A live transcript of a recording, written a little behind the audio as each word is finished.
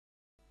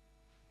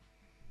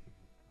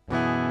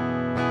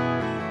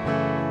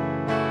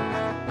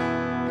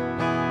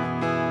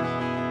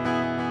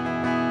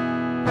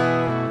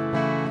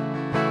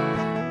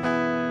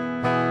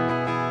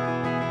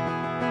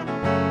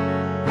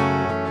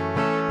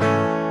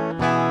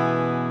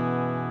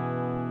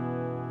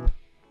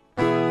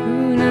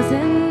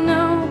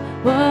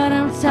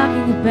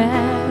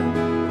bad,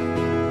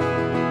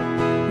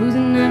 who's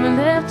never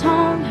left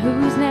home,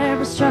 who's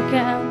never struck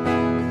out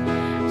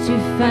to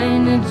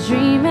find a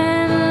dream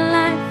and a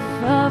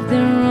life of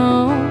their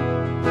own,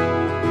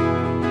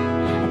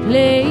 a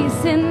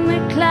place in the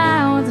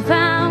clouds, a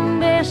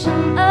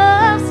foundation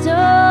of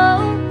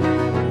stone.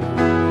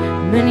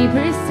 Many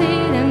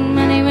precede and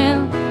many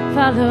will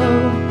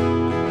follow.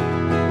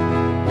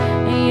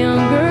 A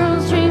young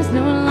girl's dreams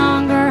no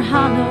longer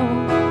hollow.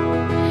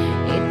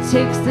 It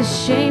takes the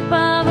shape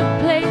of a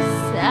place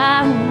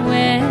out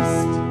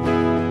west,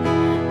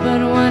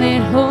 but what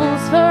it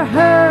holds for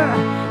her,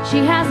 she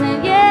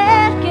hasn't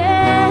yet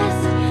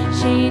guessed.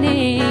 She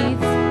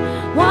needs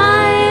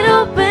wide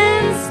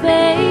open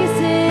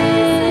spaces,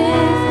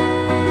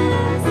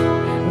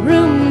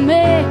 room to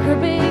make her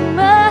big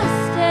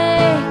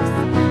mistakes.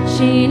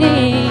 She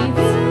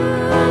needs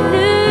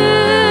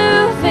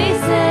new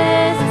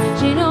faces.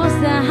 She knows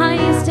the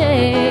high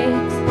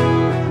stakes.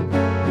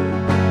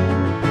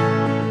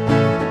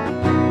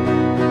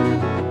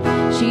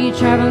 She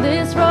traveled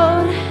this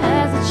road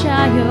as a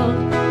child,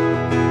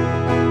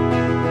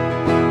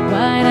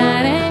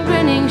 wide-eyed and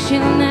grinning,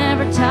 she'll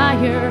never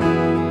tire.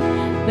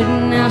 But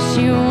now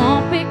she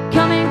won't be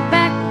coming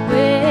back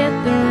with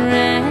the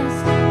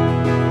rest.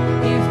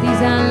 If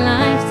these are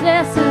life's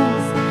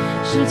lessons,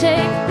 she'll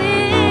take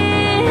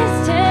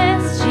this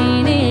test. She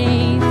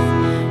needs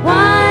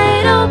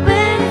wide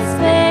open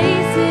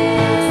spaces,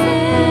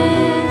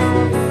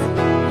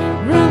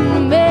 room to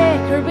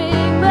make her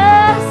big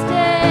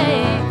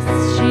mistakes.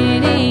 She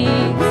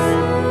needs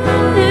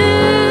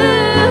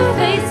new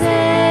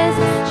faces.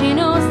 She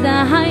knows the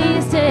high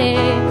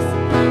stakes.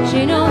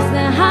 She knows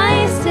the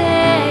high stakes.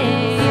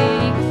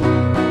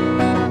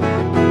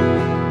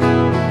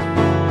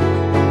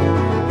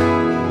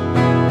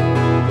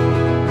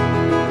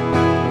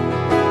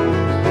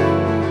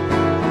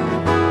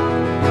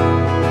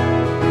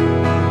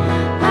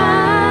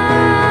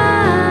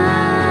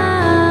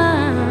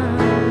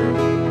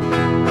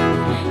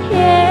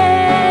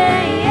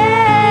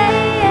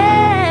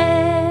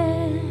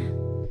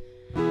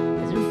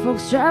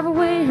 Folks drive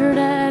away, her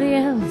dad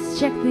yells,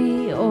 check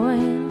the oil.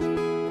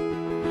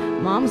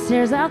 Mom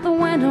stares out the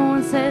window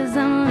and says,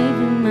 I'm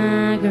leaving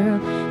my girl.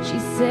 She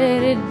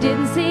said it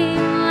didn't seem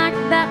like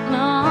that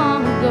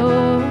long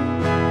ago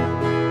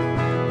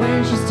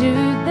when she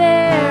stood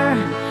there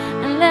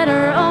and let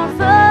her own